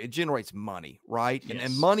excite? It generates money, right? Yes.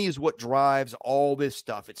 And money is what drives all this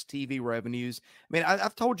stuff. It's TV revenues. I mean,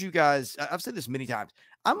 I've told you guys, I've said this many times.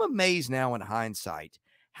 I'm amazed now in hindsight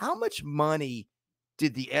how much money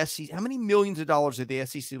did the SEC, how many millions of dollars did the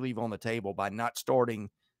SEC leave on the table by not starting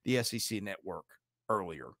the SEC network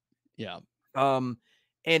earlier? Yeah. And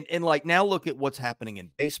like now look at what's happening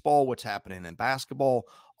in baseball, what's happening in basketball,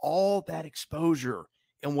 all that exposure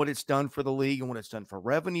and what it's done for the league and what it's done for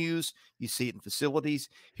revenues. You see it in facilities.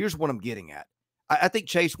 Here's what I'm getting at. I think,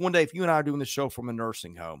 Chase, one day if you and I are doing the show from a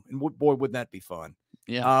nursing home, and boy, wouldn't that be fun?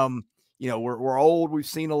 Yeah. We're old. We've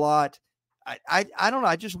seen a lot. I don't know.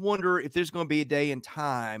 I just wonder if there's going to be a day in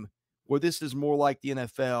time where this is more like the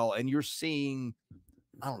NFL and you're seeing,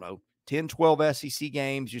 I don't know, 10, 12 SEC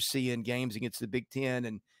games. You're seeing games against the Big Ten,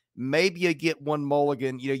 and maybe you get one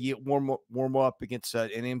mulligan, you get warm up against an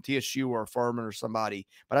MTSU or a Furman or somebody.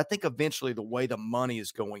 But I think eventually the way the money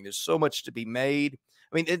is going, there's so much to be made.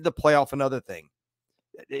 I mean, the playoff, another thing.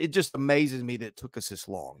 It just amazes me that it took us this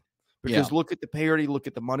long. Because look at the parity, look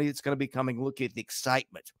at the money that's going to be coming, look at the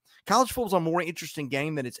excitement. College football is a more interesting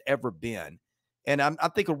game than it's ever been. And I'm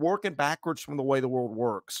thinking working backwards from the way the world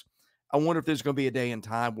works. I wonder if there's going to be a day in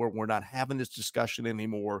time where we're not having this discussion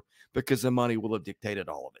anymore because the money will have dictated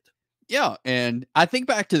all of it. Yeah. And I think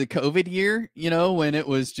back to the COVID year, when it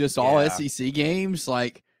was just all SEC games,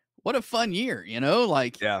 like what a fun year,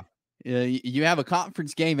 like you have a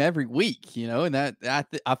conference game every week, and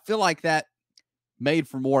I feel like that made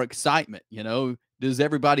for more excitement. Does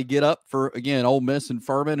everybody get up for, again, Ole Miss and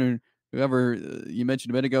Furman and whoever you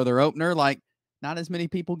mentioned a minute ago, their opener? Like, not as many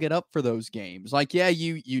people get up for those games. Like, yeah,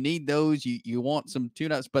 you need those. You want some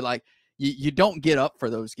tune-ups, but like you don't get up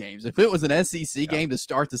for those games. If it was an SEC game to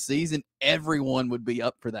start the season, everyone would be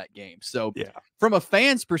up for that game. So from a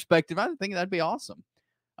fan's perspective, I think that'd be awesome.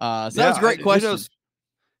 So that was a great question.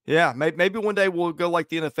 Maybe one day we'll go like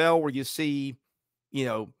the NFL where you see,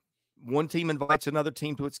 one team invites another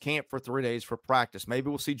team to its camp for 3 days for practice. Maybe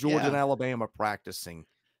we'll see Georgia and Alabama practicing,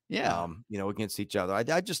 against each other.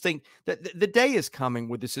 I just think that the day is coming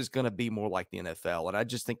where this is going to be more like the NFL. And I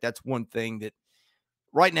just think that's one thing that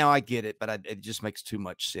right now I get it, but it just makes too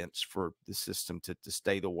much sense for the system to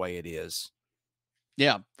stay the way it is.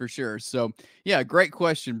 Yeah, for sure. So, great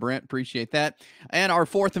question, Brent. Appreciate that. And our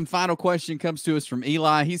fourth and final question comes to us from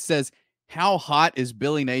Eli. He says, how hot is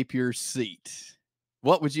Billy Napier's seat?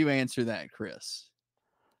 What would you answer that, Chris?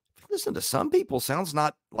 Listen, to some people, sounds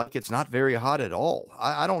not like it's not very hot at all.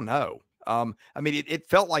 I don't know. I mean, it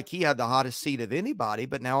felt like he had the hottest seat of anybody,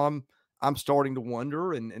 but now I'm starting to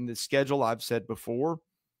wonder. And the schedule I've said before,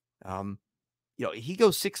 he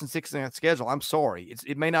goes 6-6 in that schedule. I'm sorry,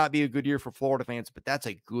 it may not be a good year for Florida fans, but that's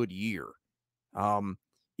a good year.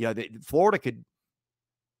 Florida could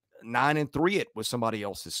 9-3 it with somebody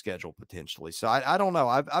else's schedule potentially. So I don't know.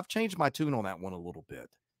 I've changed my tune on that one a little bit.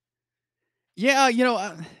 Yeah,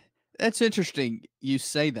 that's interesting. You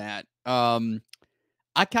say that.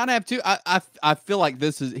 I kind of have too. I feel like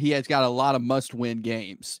he has got a lot of must-win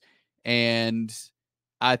games, and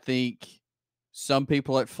I think some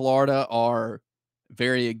people at Florida are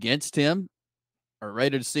very against him, are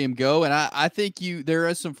ready to see him go, and I think there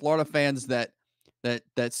are some Florida fans that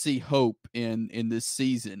see hope in this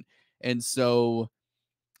season, and so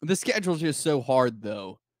the schedule is just so hard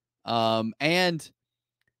though, and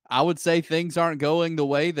I would say things aren't going the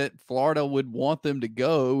way that Florida would want them to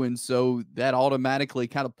go. And so that automatically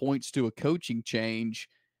kind of points to a coaching change.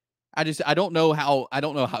 I don't know how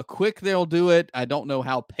quick they'll do it. I don't know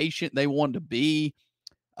how patient they want to be.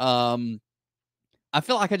 I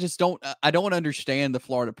feel like I don't understand the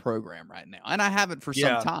Florida program right now. And I haven't for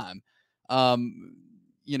some time.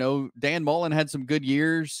 Dan Mullen had some good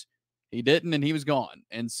years. He didn't, and he was gone.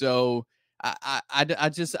 And so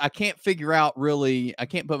I can't figure out really. I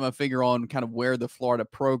can't put my finger on kind of where the Florida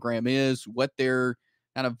program is, what their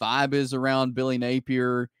kind of vibe is around Billy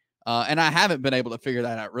Napier. And I haven't been able to figure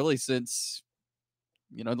that out really since,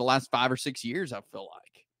 the last 5 or 6 years, I feel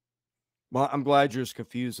like. Well, I'm glad you're as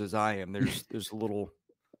confused as I am. There's a little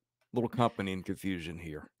company and confusion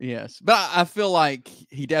here. Yes, but I feel like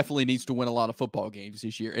he definitely needs to win a lot of football games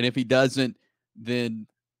this year, and if he doesn't, then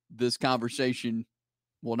this conversation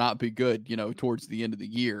will not be good, towards the end of the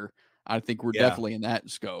year. I think we're Yeah. definitely in that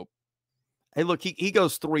scope. Hey, look, he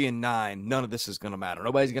goes 3-9. None of this is going to matter.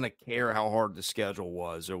 Nobody's going to care how hard the schedule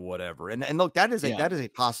was or whatever. And look, Yeah. that is a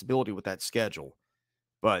possibility with that schedule.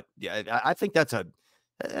 But yeah, I think that's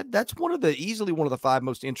easily one of the 5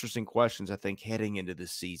 most interesting questions I think heading into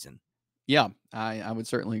this season. Yeah, I would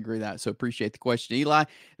certainly agree with that. So appreciate the question, Eli.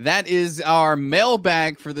 That is our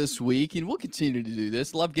mailbag for this week, and we'll continue to do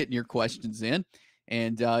this. Love getting your questions in.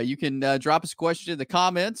 And you can drop us a question in the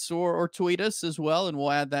comments or tweet us as well, and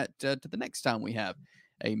we'll add that to the next time we have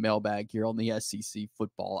a mailbag here on the SEC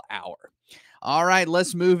Football Hour. All right,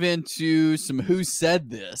 let's move into some Who Said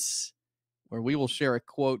This, where we will share a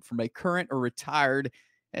quote from a current or retired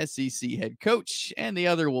SEC head coach, and the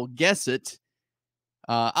other will guess it.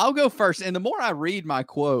 I'll go first, and the more I read my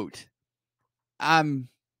quote, I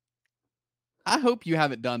hope you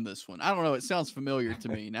haven't done this one. I don't know. It sounds familiar to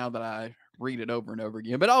me now that I read it over and over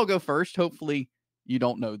again, but I'll go first. Hopefully you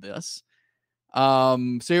don't know this.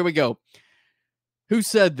 So here we go. Who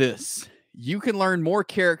said this? You can learn more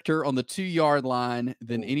character on the 2-yard line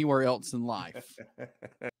than anywhere else in life.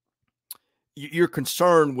 Your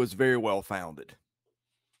concern was very well founded.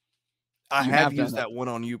 I have used that that one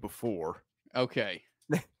on you before. Okay.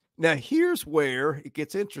 Now here's where it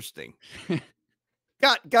gets interesting.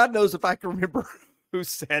 God knows if I can remember who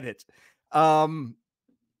said it.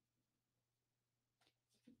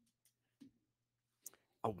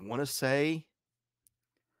 I want to say,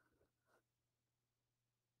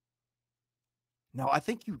 no, I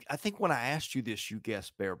think when I asked you this, you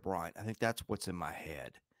guessed Bear Bryant. I think that's what's in my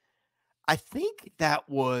head. I think that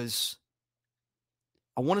was,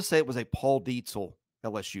 I want to say it was a Paul Dietzel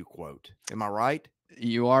LSU quote. Am I right?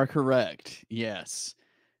 You are correct. Yes.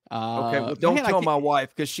 Okay, well, don't tell my can't. wife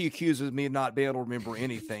because she accuses me of not being able to remember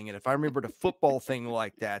anything. And if I remembered a football thing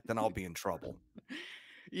like that, then I'll be in trouble.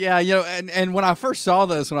 Yeah, and when I first saw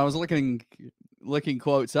this, when I was looking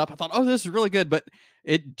quotes up, I thought, oh, this is really good. But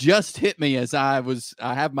it just hit me as I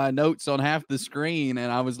have my notes on half the screen, and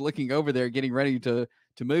I was looking over there getting ready to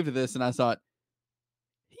move to this, and I thought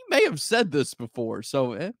he may have said this before.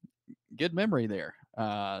 So good memory there.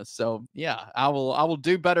 So yeah, I will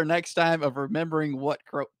do better next time of remembering what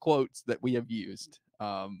quotes that we have used.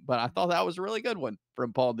 But I thought that was a really good one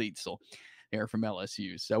from Paul Dietzel here from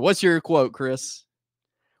LSU. So what's your quote, Chris?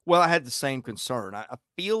 Well, I had the same concern. I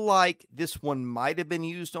feel like this one might have been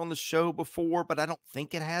used on the show before, but I don't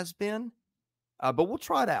think it has been. But we'll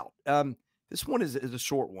try it out. This one is a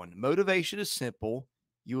short one. Motivation is simple.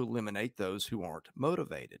 You eliminate those who aren't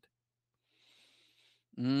motivated.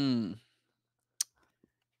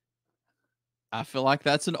 I feel like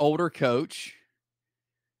that's an older coach.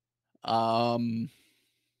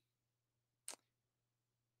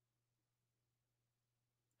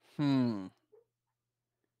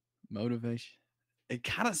 Motivation. It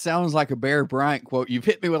kind of sounds like a Bear Bryant quote. You've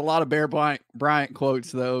hit me with a lot of Bear Bryant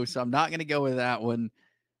quotes, though, so I'm not going to go with that one.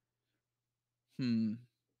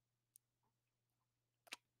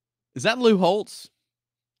 Is that Lou Holtz?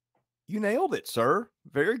 You nailed it, sir.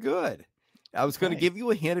 Very good. I was going to give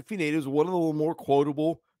you a hint if you needed. It was one of the little more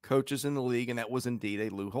quotable coaches in the league, and that was indeed a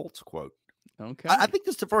Lou Holtz quote. Okay. I think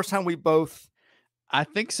this is the first time we both I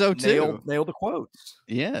think so too. Nailed the quotes.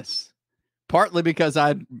 Yes. Partly because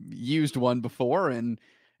I'd used one before, and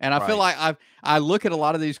I feel like I look at a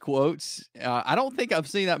lot of these quotes. I don't think I've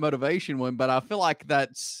seen that motivation one, but I feel like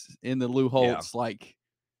that's in the Lou Holtz, like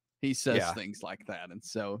he says things like that. And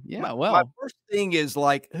so, my first thing is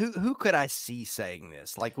like, who could I see saying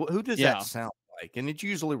this? Like, who does that sound like? And it's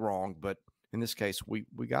usually wrong, but in this case, we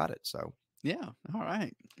got it. So yeah, all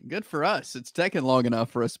right, good for us. It's taken long enough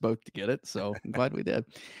for us both to get it, so I'm glad we did.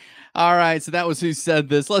 All right, so that was Who Said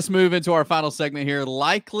This. Let's move into our final segment here.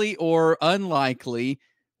 Likely or unlikely.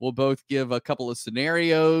 We'll both give a couple of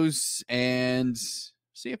scenarios and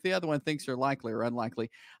see if the other one thinks they're likely or unlikely.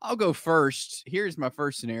 I'll go first. Here's my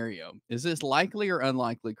first scenario. Is this likely or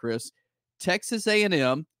unlikely, Chris? Texas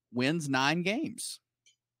A&M wins 9 games.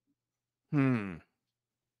 Let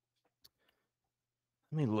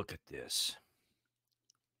me look at this.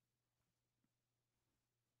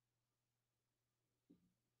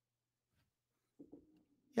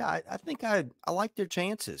 Yeah, I think I like their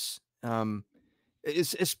chances.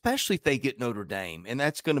 Especially if they get Notre Dame, and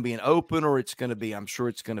that's going to be an opener. It's going to be, I'm sure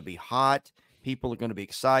it's going to be hot. People are going to be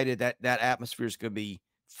excited. That atmosphere is going to be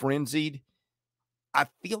frenzied. I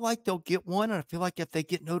feel like they'll get one, and I feel like if they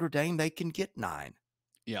get Notre Dame, they can get 9.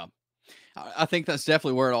 Yeah. I think that's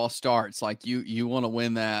definitely where it all starts. Like you want to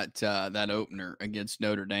win that opener against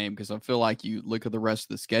Notre Dame, because I feel like you look at the rest of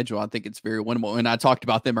the schedule. I think it's very winnable. And I talked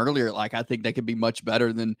about them earlier. Like I think they could be much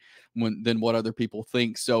better than what other people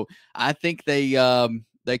think. So I think they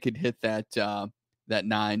could hit that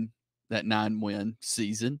nine win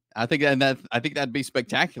season. I think that'd be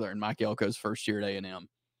spectacular in Mike Elko's first year at A&M.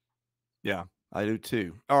 Yeah, I do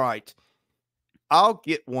too. All right. I'll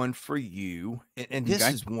get one for you. And this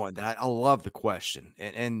Okay. is one that I love the question.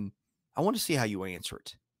 And I want to see how you answer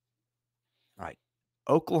it. All right.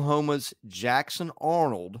 Oklahoma's Jackson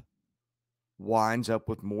Arnold winds up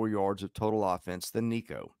with more yards of total offense than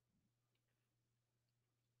Nico.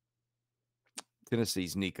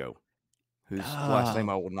 Tennessee's Nico, whose last name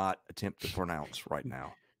I will not attempt to pronounce right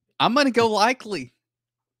now. I'm gonna go likely.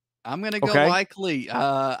 I'm gonna go Okay. likely.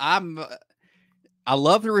 I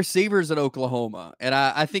love the receivers at Oklahoma, and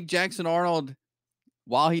I think Jackson Arnold,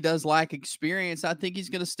 while he does lack experience, I think he's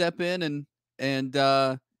going to step in and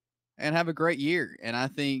have a great year. And I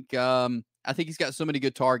think he's got so many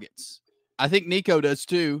good targets. I think Nico does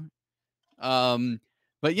too.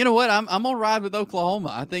 But you know what? I'm gonna ride with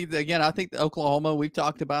Oklahoma. I think Oklahoma. We've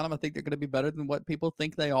talked about them. I think they're going to be better than what people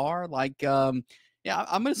think they are. Yeah,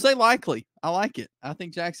 I'm going to say likely. I like it. I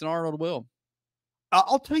think Jackson Arnold will.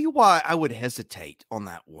 I'll tell you why I would hesitate on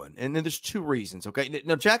that one. And then there's two reasons. Okay.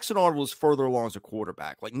 Now, Jackson Arnold was further along as a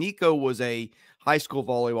quarterback. Like Nico was a high school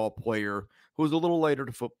volleyball player who was a little later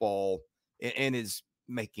to football and is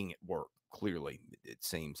making it work, clearly, it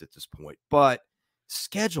seems at this point. But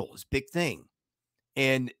schedule is a big thing.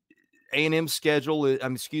 And A&M's schedule,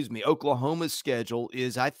 Oklahoma's schedule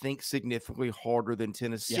is, I think, significantly harder than Yeah.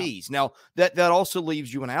 Tennessee's. Now, that also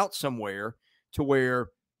leaves you an out somewhere to where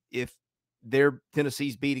if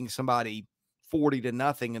Tennessee's beating somebody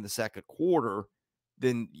 40-0 in the second quarter,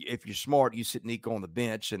 then if you're smart, you sit Nico on the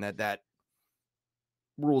bench, and that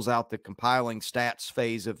rules out the compiling stats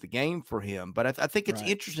phase of the game for him. But I think it's Right.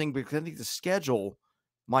 interesting because I think the schedule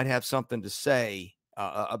might have something to say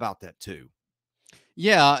about that too.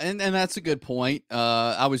 Yeah, and that's a good point.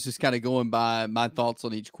 I was just kind of going by my thoughts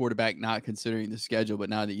on each quarterback, not considering the schedule. But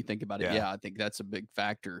now that you think about it, Yeah. yeah, I think that's a big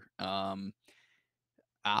factor.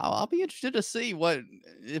 I'll be interested to see what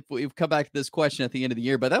if we've come back to this question at the end of the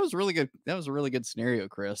year. But that was really good. That was a really good scenario,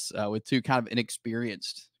 Chris, with two kind of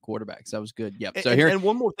inexperienced quarterbacks. That was good. Yep. So here, And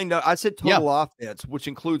one more thing, though, I said yeah, total offense, which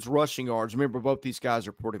includes rushing yards. Remember, both these guys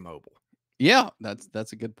are pretty mobile. yeah,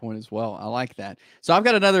 that's a good point as well. I like that. So I've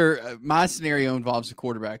got another. My scenario involves a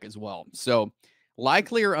quarterback as well. So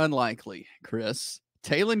likely or unlikely, Chris,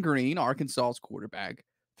 Taylon Green, Arkansas's quarterback,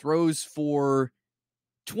 throws for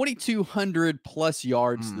 2,200 plus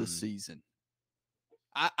yards this season.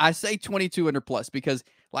 I say 2,200 plus because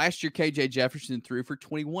last year KJ Jefferson threw for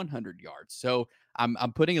 2,100 yards. So I'm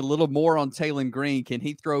putting a little more on Taylon Green. Can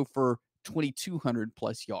he throw for 2,200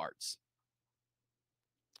 plus yards?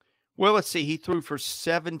 Well, let's see. He threw for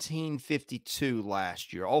 1,752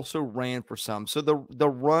 last year. Also ran for some. So the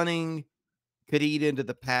running could eat into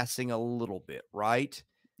the passing a little bit, right?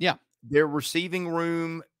 Yeah. Their receiving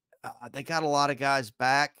room, they got a lot of guys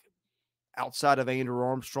back outside of Andrew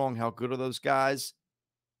Armstrong. How good are those guys?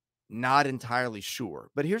 Not entirely sure.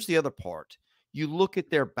 But here's the other part. You look at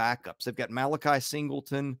their backups. They've got Malachi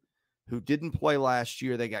Singleton, who didn't play last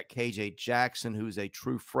year. They got KJ Jackson, who's a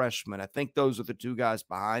true freshman. I think those are the two guys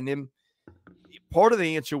behind him. Part of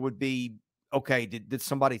the answer would be, okay, did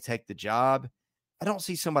somebody take the job? I don't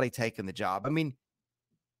see somebody taking the job. I mean,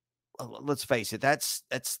 let's face it, that's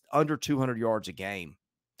under 200 yards a game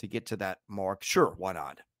to get to that mark. Sure, why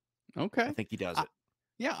not? Okay. I think he does it.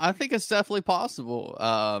 Yeah, I think it's definitely possible.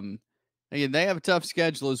 Again, they have a tough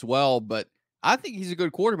schedule as well, but I think he's a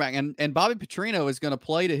good quarterback, and Bobby Petrino is going to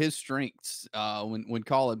play to his strengths when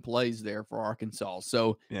Colin plays there for Arkansas.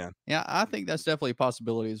 So Yeah. I think that's definitely a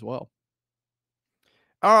possibility as well.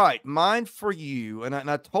 All right, mine for you, and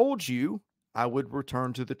I told you I would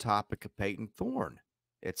return to the topic of Peyton Thorne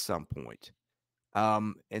at some point.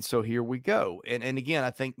 And so here we go. And again,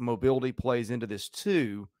 I think mobility plays into this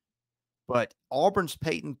too. But Auburn's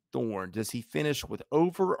Peyton Thorne, does he finish with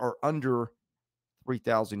over or under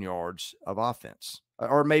 3,000 yards of offense?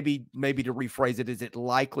 Or maybe to rephrase it, is it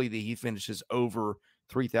likely that he finishes over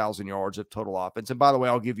 3,000 yards of total offense? And by the way,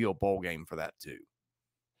 I'll give you a bowl game for that too.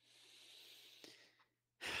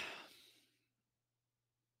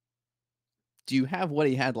 Do you have what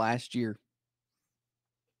he had last year?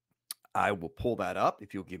 I will pull that up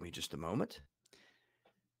if you'll give me just a moment.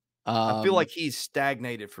 I feel like he's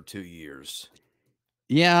stagnated for 2 years.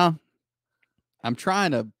 Yeah. I'm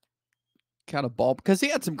trying to kind of ball because he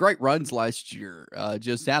had some great runs last year,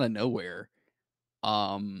 just out of nowhere.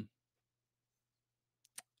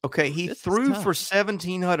 Okay, he This is threw for tough.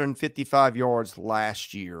 1,755 yards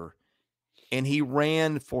last year, and he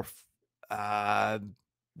ran for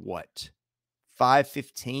what?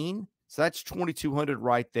 515? So that's 2,200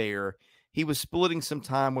 right there. He was splitting some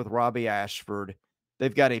time with Robbie Ashford.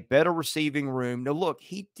 They've got a better receiving room. Now, look,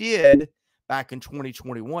 he did back in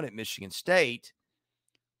 2021 at Michigan State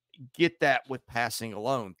get that with passing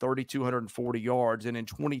alone, 3,240 yards. And in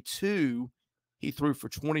 22, he threw for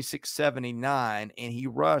 2,679 and he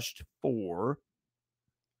rushed for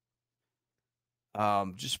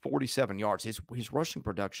just 47 yards. His rushing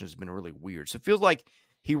production has been really weird. So it feels like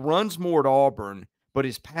he runs more at Auburn, but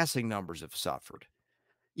his passing numbers have suffered.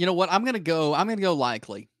 You know what? I'm gonna go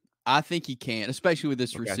likely. I think he can, especially with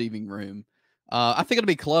this Okay. receiving room. I think it'll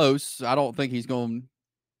be close. I don't think he's going to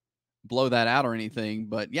blow that out or anything.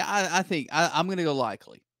 But yeah, I think I'm gonna go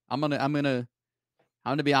likely. I'm gonna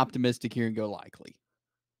be optimistic here and go likely.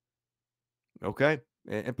 Okay.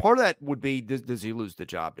 And part of that would be does he lose the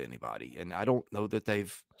job to anybody? And I don't know that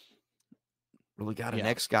they've really got a Yeah,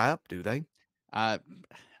 next guy up, do they? I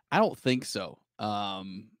I don't think so.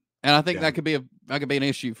 And I think Yeah. that could be an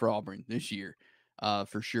issue for Auburn this year,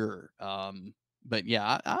 for sure. But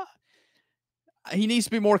yeah, he needs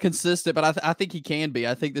to be more consistent, but I think he can be.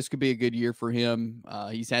 I think this could be a good year for him.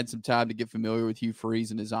 He's had some time to get familiar with Hugh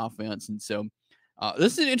Freeze and his offense, and so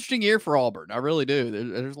this is an interesting year for Auburn. I really do.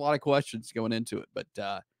 There's a lot of questions going into it, but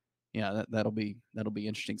yeah, that'll be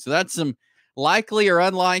interesting. So that's some likely or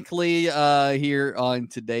unlikely here on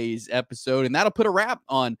today's episode, and that'll put a wrap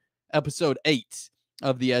on episode 8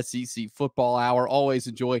 of the SEC Football Hour. Always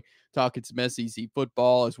enjoy talking some SEC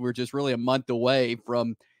football as we're just really a month away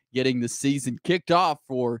from getting the season kicked off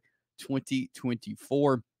for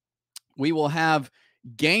 2024. We will have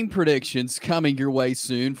game predictions coming your way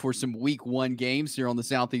soon for some week 1 games here on the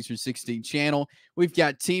Southeastern 16 channel. We've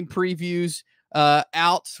got team previews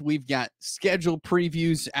out. We've got schedule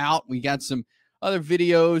previews out. We got some other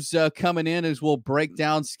videos coming in as we'll break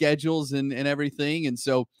down schedules and everything. And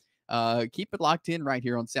so keep it locked in right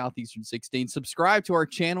here on Southeastern 16. Subscribe to our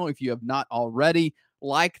channel if you have not already.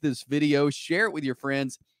 Like this video, share it with your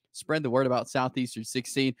friends. Spread the word about Southeastern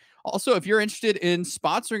 16. Also, if you're interested in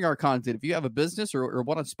sponsoring our content, if you have a business or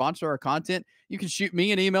want to sponsor our content, you can shoot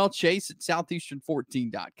me an email, chase at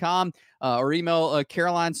southeastern14.com, or email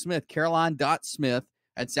Caroline Smith, caroline.smith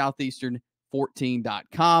at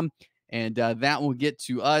southeastern14.com. And that will get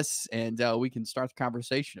to us, and we can start the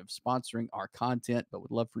conversation of sponsoring our content, but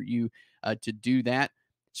would love for you to do that.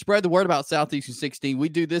 Spread the word about Southeastern 16. We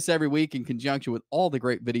do this every week in conjunction with all the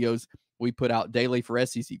great videos we put out daily for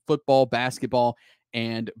SEC football, basketball,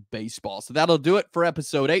 and baseball. So that'll do it for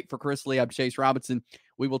episode 8. For Chris Lee, I'm Chase Robinson.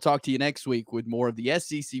 We will talk to you next week with more of the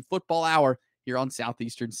SEC Football Hour here on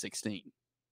Southeastern 16.